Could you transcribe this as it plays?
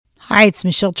Hi, it's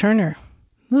Michelle Turner.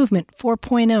 Movement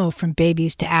 4.0 from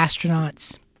babies to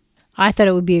astronauts. I thought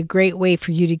it would be a great way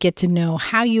for you to get to know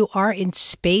how you are in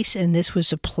space, and this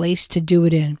was a place to do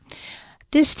it in.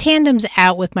 This tandems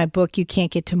out with my book, You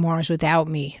Can't Get to Mars Without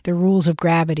Me, The Rules of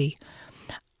Gravity.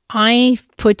 I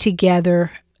put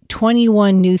together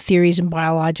 21 new theories in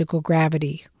biological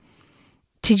gravity.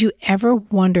 Did you ever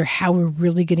wonder how we're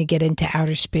really going to get into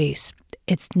outer space?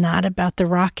 It's not about the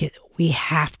rocket. We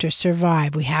have to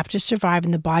survive. We have to survive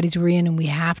in the bodies we're in, and we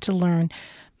have to learn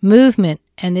movement.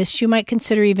 And this you might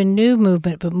consider even new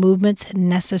movement, but movement's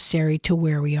necessary to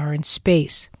where we are in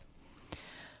space.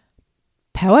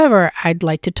 However, I'd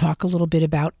like to talk a little bit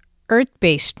about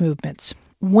Earth-based movements.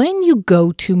 When you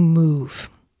go to move,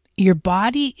 your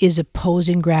body is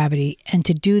opposing gravity, and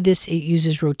to do this, it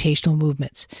uses rotational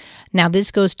movements. Now,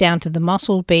 this goes down to the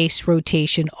muscle-based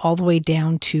rotation all the way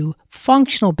down to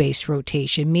functional-based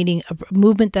rotation, meaning a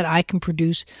movement that I can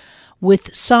produce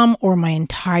with some or my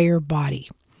entire body.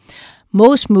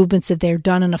 Most movements that they're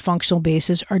done on a functional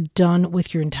basis are done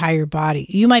with your entire body.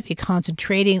 You might be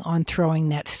concentrating on throwing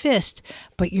that fist,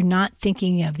 but you're not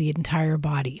thinking of the entire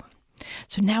body.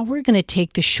 So now we're going to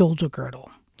take the shoulder girdle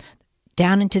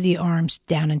down into the arms,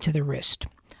 down into the wrist.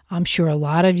 I'm sure a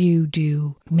lot of you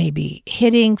do maybe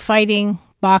hitting, fighting,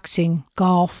 boxing,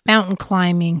 golf, mountain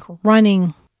climbing,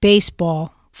 running,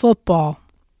 baseball, football.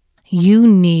 You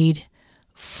need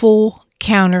full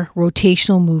counter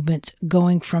rotational movements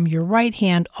going from your right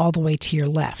hand all the way to your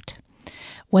left.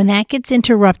 When that gets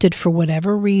interrupted for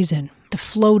whatever reason, the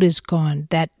float is gone,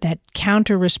 that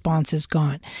counter response is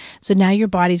gone. So now your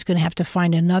body's going to have to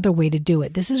find another way to do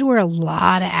it. This is where a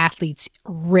lot of athletes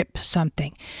rip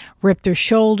something. Rip their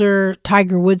shoulder,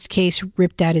 Tiger Woods' case,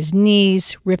 ripped out his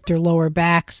knees, ripped their lower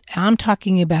backs. I'm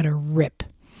talking about a rip.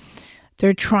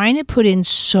 They're trying to put in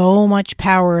so much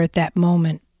power at that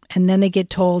moment, and then they get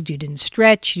told you didn't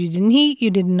stretch, you didn't heat,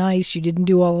 you didn't ice, you didn't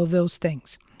do all of those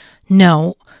things.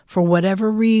 No, for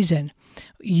whatever reason,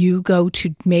 you go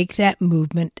to make that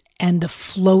movement and the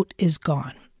float is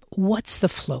gone. What's the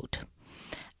float?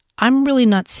 I'm really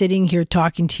not sitting here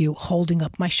talking to you holding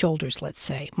up my shoulders, let's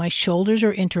say. My shoulders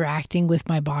are interacting with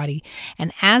my body,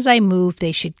 and as I move,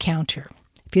 they should counter.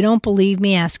 If you don't believe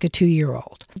me, ask a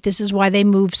 2-year-old. This is why they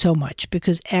move so much,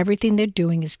 because everything they're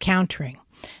doing is countering.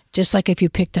 Just like if you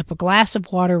picked up a glass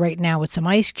of water right now with some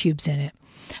ice cubes in it,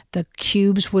 the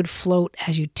cubes would float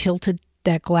as you tilted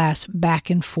that glass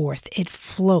back and forth. It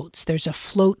floats. There's a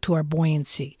float to our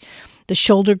buoyancy. The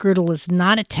shoulder girdle is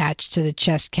not attached to the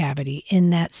chest cavity in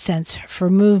that sense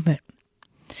for movement.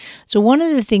 So one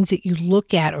of the things that you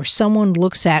look at, or someone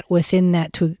looks at within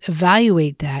that to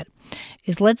evaluate that,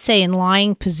 is, let's say in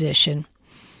lying position,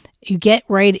 you get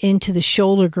right into the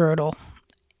shoulder girdle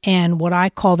and what I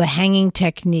call the hanging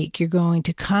technique. You're going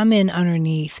to come in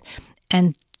underneath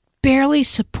and barely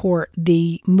support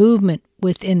the movement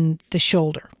within the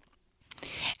shoulder.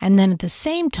 And then at the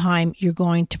same time, you're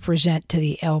going to present to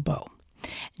the elbow.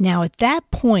 Now at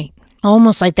that point,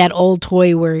 almost like that old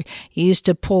toy where you used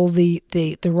to pull the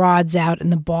rods out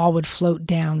and the ball would float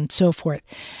down and so forth,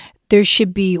 there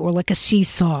should be, or like a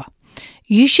seesaw,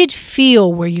 you should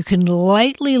feel where you can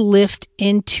lightly lift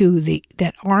into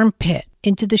that armpit,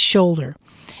 into the shoulder,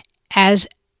 as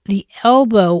the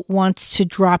elbow wants to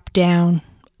drop down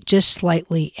just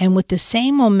slightly, and with the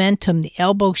same momentum, the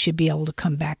elbow should be able to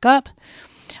come back up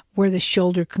where the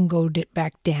shoulder can go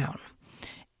back down.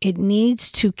 It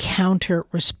needs to counter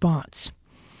response.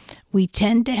 We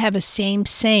tend to have a same,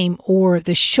 or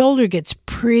the shoulder gets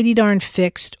pretty darn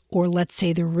fixed, or let's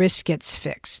say the wrist gets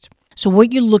fixed. So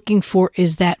what you're looking for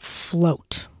is that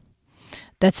float.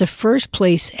 That's the first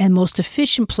place and most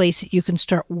efficient place that you can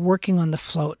start working on the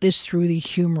float is through the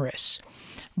humerus.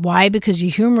 Why? Because the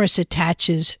humerus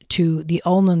attaches to the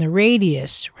ulna and the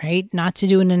radius, right? Not to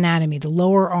do an anatomy. The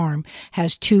lower arm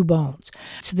has 2 bones.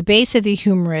 So the base of the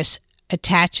humerus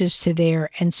attaches to there,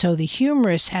 and so the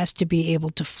humerus has to be able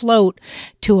to float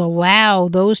to allow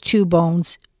those 2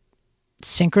 bones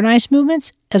synchronized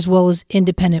movements as well as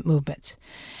independent movements.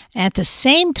 At the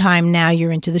same time, now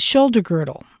you're into the shoulder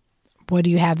girdle. What do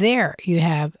you have there? You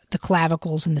have the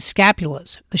clavicles and the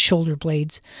scapulas, the shoulder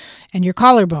blades, and your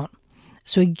collarbone.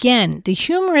 So again, the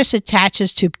humerus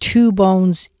attaches to 2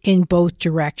 bones in both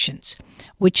directions,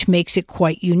 which makes it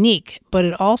quite unique, but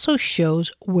it also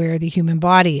shows where the human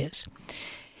body is.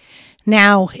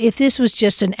 Now, if this was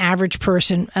just an average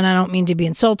person, and I don't mean to be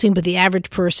insulting, but the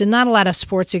average person, not a lot of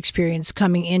sports experience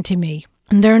coming into me,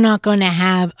 they're not going to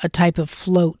have a type of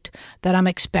float that I'm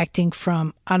expecting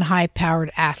from a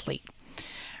high-powered athlete.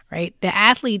 Right? The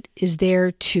athlete is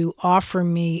there to offer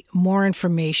me more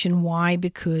information. Why?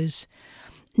 Because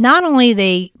not only are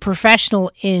they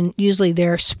professional in usually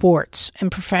their sports,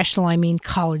 and professional I mean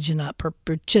college and up, or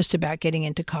just about getting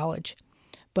into college,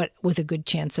 but with a good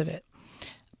chance of it.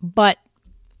 But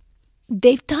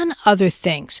they've done other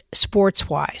things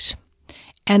sports-wise,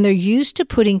 and they're used to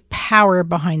putting power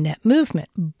behind that movement.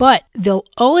 But there'll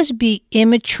always be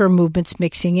immature movements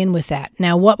mixing in with that.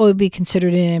 Now, what would be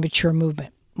considered an immature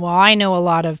movement? Well, I know a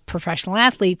lot of professional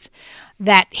athletes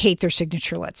that hate their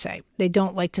signature, let's say. They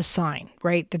don't like to sign,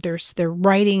 right? That their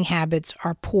writing habits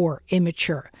are poor,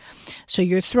 immature. So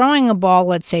you're throwing a ball,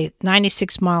 let's say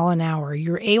 96 mile an hour.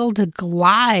 You're able to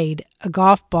glide a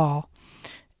golf ball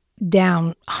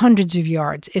down hundreds of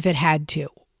yards if it had to,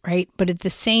 right? But at the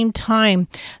same time,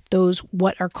 those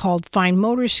what are called fine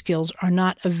motor skills are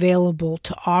not available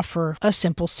to offer a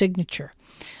simple signature,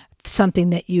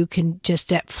 something that you can just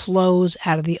that flows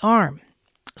out of the arm.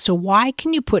 So why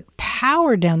can you put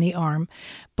power down the arm,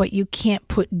 but you can't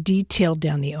put detail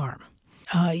down the arm?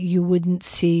 You wouldn't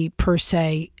see, per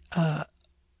se,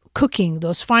 cooking,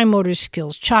 those fine motor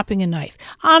skills, chopping a knife.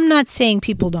 I'm not saying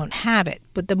people don't have it,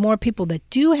 but the more people that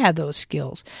do have those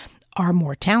skills are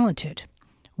more talented.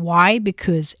 Why?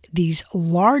 Because these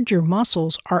larger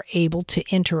muscles are able to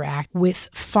interact with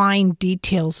fine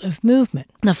details of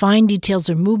movement. The fine details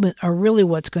of movement are really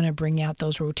what's going to bring out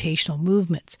those rotational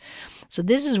movements. So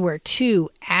this is where, too,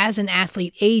 as an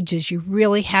athlete ages, you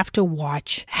really have to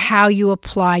watch how you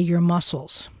apply your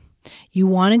muscles. You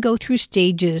want to go through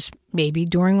stages, maybe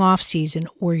during off season,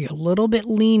 where you're a little bit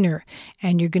leaner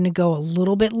and you're going to go a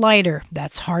little bit lighter.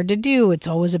 That's hard to do. It's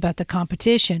always about the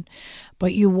competition.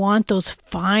 But you want those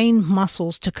fine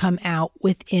muscles to come out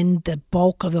within the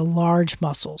bulk of the large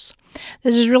muscles.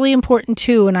 This is really important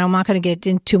too, and I'm not going to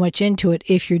get too much into it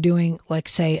if you're doing, like,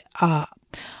 say,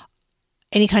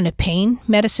 any kind of pain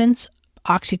medicines.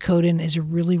 Oxycodone is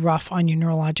really rough on your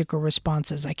neurological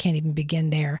responses. I can't even begin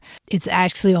there. It's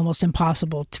actually almost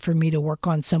impossible for me to work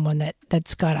on someone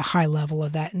that's got a high level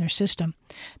of that in their system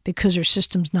because their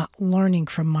system's not learning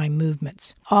from my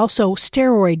movements. Also,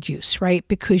 steroid use, right?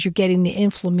 Because you're getting the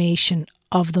inflammation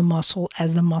of the muscle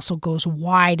as the muscle goes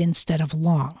wide instead of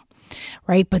long,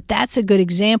 right? But that's a good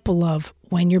example of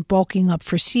when you're bulking up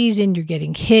for season, you're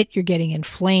getting hit, you're getting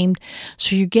inflamed,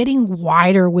 so you're getting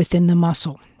wider within the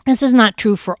muscle. This is not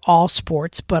true for all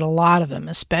sports, but a lot of them,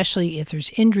 especially if there's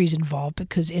injuries involved,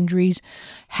 because injuries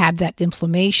have that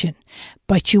inflammation.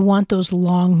 But you want those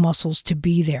long muscles to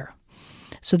be there.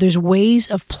 So there's ways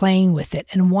of playing with it.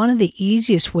 And one of the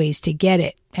easiest ways to get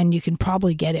it, and you can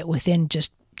probably get it within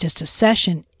just a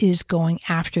session, is going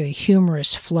after the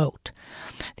humerus float.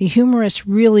 The humerus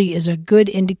really is a good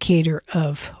indicator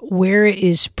of where it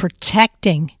is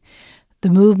protecting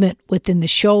the movement within the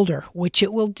shoulder, which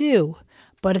it will do.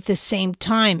 But at the same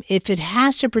time, if it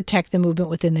has to protect the movement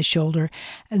within the shoulder,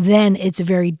 then it's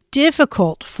very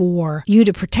difficult for you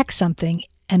to protect something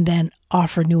and then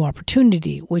offer new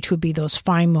opportunity, which would be those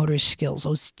fine motor skills,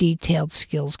 those detailed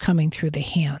skills coming through the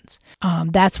hands.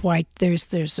 That's why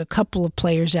there's a couple of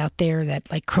players out there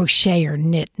that like crochet or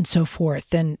knit and so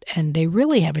forth, and they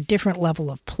really have a different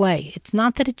level of play. It's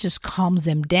not that it just calms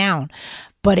them down,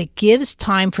 but it gives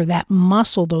time for that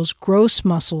muscle, those gross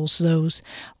muscles, those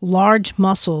large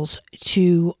muscles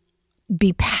to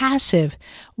be passive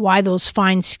while those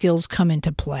fine skills come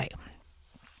into play.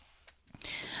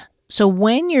 So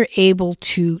when you're able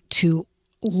to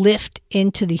lift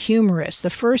into the humerus, the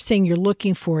first thing you're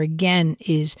looking for, again,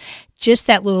 is just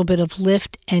that little bit of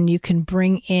lift, and you can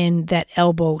bring in that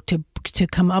elbow to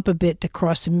come up a bit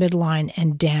across the midline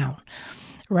and down,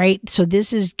 right? So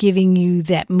this is giving you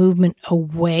that movement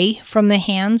away from the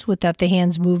hands without the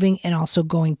hands moving, and also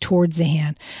going towards the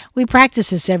hand. We practice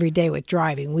this every day with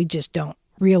driving. We just don't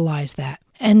realize that.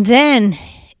 And then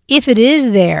if it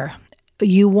is there,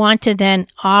 you want to then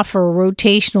offer a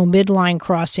rotational midline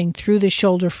crossing through the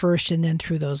shoulder first and then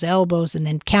through those elbows, and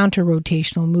then counter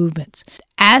rotational movements.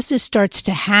 As this starts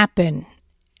to happen,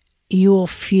 you will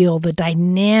feel the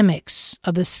dynamics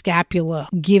of the scapula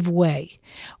give way,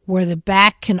 where the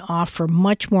back can offer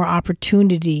much more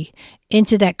opportunity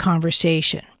into that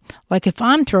conversation. Like if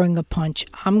I'm throwing a punch,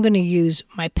 I'm going to use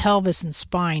my pelvis and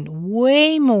spine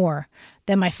way more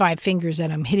than my 5 fingers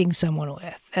that I'm hitting someone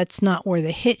with. That's not where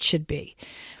the hit should be.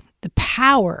 The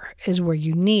power is where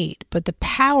you need. But the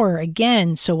power,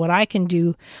 again, so what I can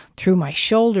do through my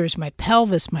shoulders, my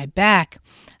pelvis, my back,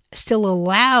 still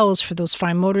allows for those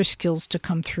fine motor skills to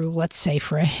come through, let's say,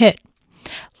 for a hit.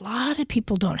 A lot of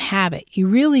people don't have it. You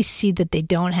really see that they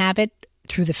don't have it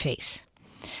through the face.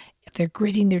 If they're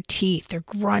gritting their teeth, they're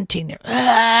grunting, they're,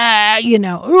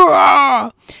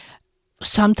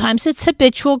 Sometimes it's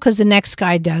habitual because the next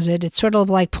guy does it. It's sort of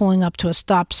like pulling up to a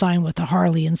stop sign with a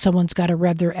Harley and someone's got to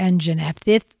rev their engine.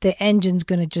 If the engine's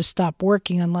going to just stop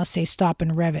working unless they stop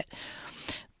and rev it.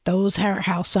 Those are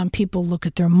how some people look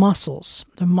at their muscles.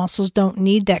 Their muscles don't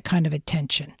need that kind of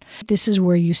attention. This is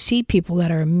where you see people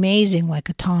that are amazing, like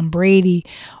a Tom Brady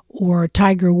or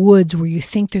Tiger Woods, where you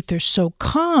think that they're so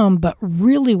calm, but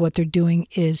really what they're doing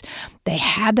is they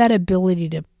have that ability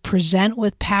to present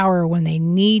with power when they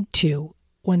need to,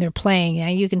 when they're playing. Now,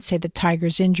 you can say the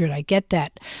Tiger's injured. I get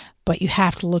that. But you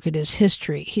have to look at his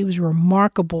history. He was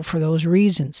remarkable for those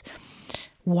reasons.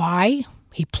 Why?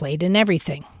 He played in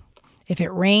everything. If it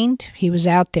rained, he was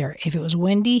out there. If it was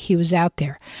windy, he was out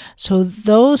there. So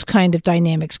those kind of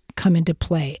dynamics come into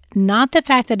play. Not the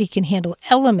fact that he can handle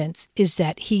elements, is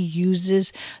that he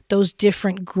uses those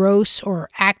different gross or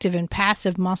active and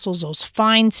passive muscles, those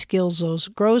fine skills, those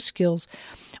gross skills.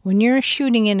 When you're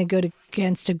shooting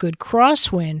against a good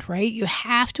crosswind, right, you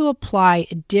have to apply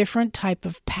a different type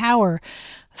of power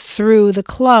through the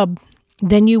club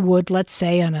than you would, let's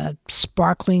say, on a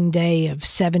sparkling day of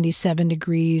 77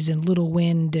 degrees and little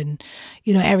wind and,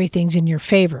 everything's in your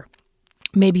favor.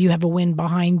 Maybe you have a wind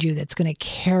behind you that's going to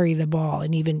carry the ball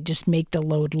and even just make the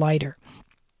load lighter.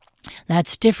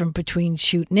 That's different between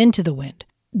shooting into the wind.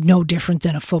 No different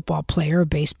than a football player, a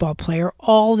baseball player.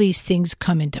 All these things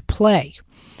come into play.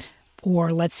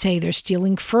 Or let's say they're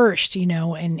stealing first,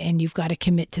 and you've got to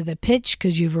commit to the pitch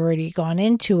because you've already gone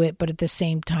into it, but at the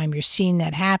same time you're seeing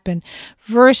that happen,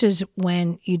 versus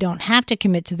when you don't have to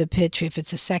commit to the pitch if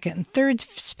it's a second and third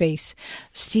space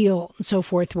steal and so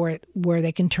forth, where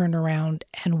they can turn around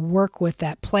and work with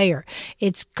that player.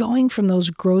 It's going from those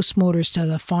gross motors to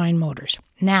the fine motors.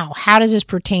 Now, how does this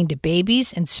pertain to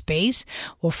babies and space?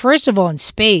 Well, first of all, in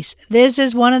space, this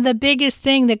is one of the biggest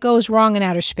things that goes wrong in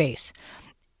outer space.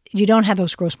 You don't have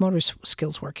those gross motor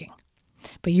skills working,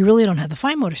 but you really don't have the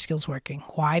fine motor skills working.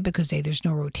 Why? Because there's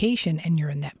no rotation and you're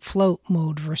in that float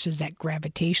mode versus that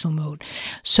gravitational mode.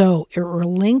 So it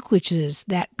relinquishes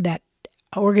that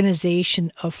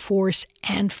organization of force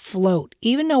and float.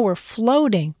 Even though we're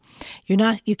floating,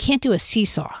 you can't do a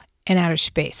seesaw in outer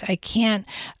space. I can't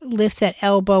lift that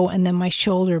elbow and then my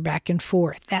shoulder back and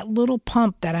forth. That little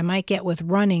pump that I might get with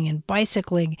running and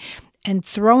bicycling and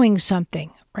throwing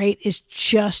something, right, is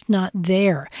just not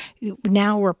there.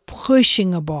 Now we're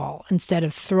pushing a ball instead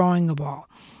of throwing a ball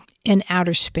in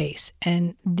outer space.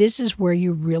 And this is where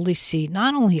you really see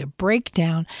not only a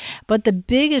breakdown, but the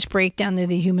biggest breakdown of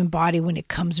the human body when it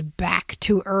comes back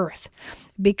to Earth,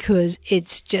 because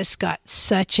it's just got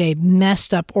such a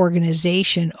messed up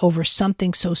organization over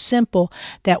something so simple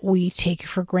that we take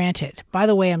for granted. By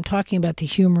the way, I'm talking about the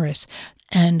humerus.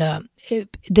 And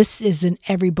this is in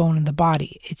every bone in the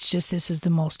body. It's just this is the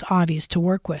most obvious to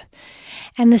work with.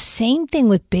 And the same thing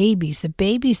with babies. The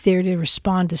baby's there to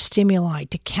respond to stimuli,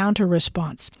 to counter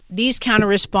response. These counter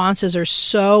responses are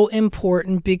so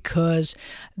important because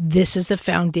this is the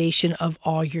foundation of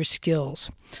all your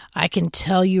skills. I can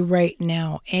tell you right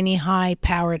now, any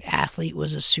high-powered athlete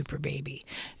was a super baby,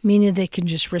 meaning they can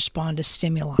just respond to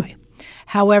stimuli.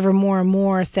 However, more and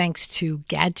more, thanks to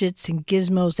gadgets and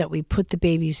gizmos that we put the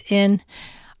babies in,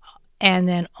 and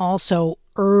then also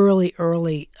early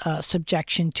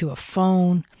subjection to a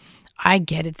phone. I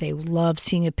get it. They love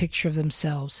seeing a picture of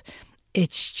themselves.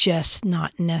 It's just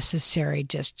not necessary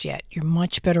just yet. You're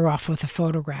much better off with a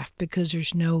photograph because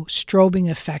there's no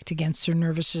strobing effect against their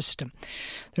nervous system.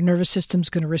 Their nervous system's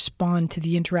going to respond to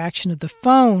the interaction of the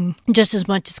phone just as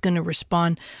much as it's going to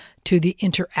respond to the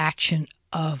interaction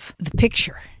of the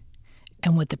picture.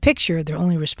 And with the picture, they're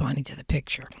only responding to the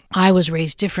picture. I was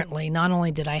raised differently. Not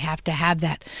only did I have to have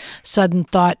that sudden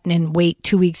thought and wait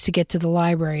 2 weeks to get to the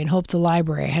library and hope the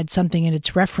library had something in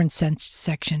its reference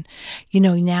section.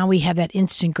 Now we have that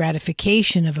instant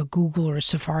gratification of a Google or a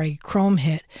Safari Chrome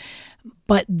hit.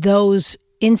 But those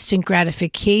instant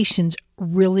gratifications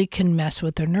really can mess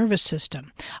with their nervous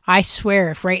system. I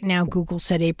swear, if right now Google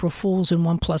said April Fool's and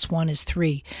 1 + 1 is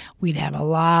 3, we'd have a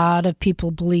lot of people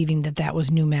believing that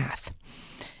was new math.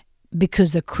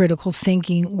 Because the critical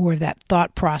thinking or that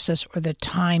thought process or the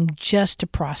time just to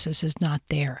process is not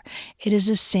there. It is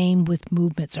the same with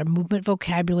movements. Our movement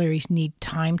vocabularies need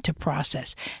time to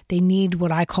process. They need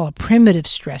what I call primitive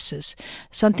stresses,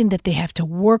 something that they have to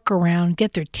work around,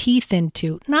 get their teeth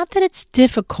into. Not that it's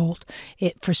difficult.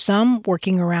 For some,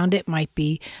 working around it might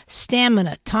be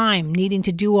stamina, time, needing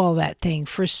to do all that thing.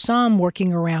 For some,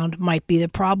 working around might be the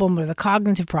problem or the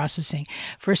cognitive processing.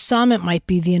 For some, it might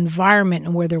be the environment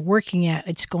and where they're working at,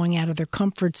 it's going out of their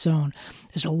comfort zone.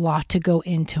 There's a lot to go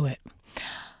into it.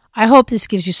 I hope this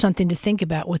gives you something to think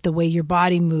about with the way your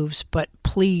body moves. But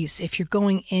please, if you're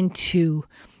going into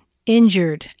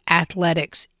injured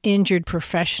athletics, injured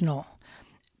professional,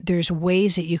 there's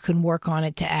ways that you can work on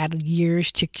it to add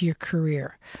years to your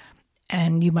career.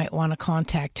 And you might want to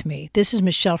contact me. This is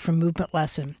Michelle from Movement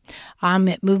Lesson. I'm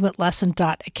at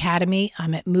movementlesson.academy.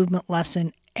 I'm at Movement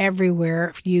Lesson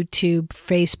everywhere, YouTube,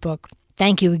 Facebook.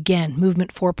 Thank you again,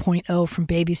 Movement 4.0, From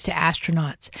Babies to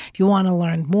Astronauts. If you want to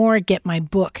learn more, get my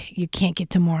book, You Can't Get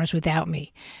to Mars Without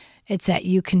Me. It's at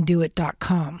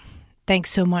youcandoit.com.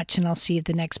 Thanks so much, and I'll see you at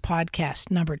the next podcast.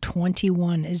 Number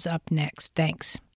 21 is up next. Thanks.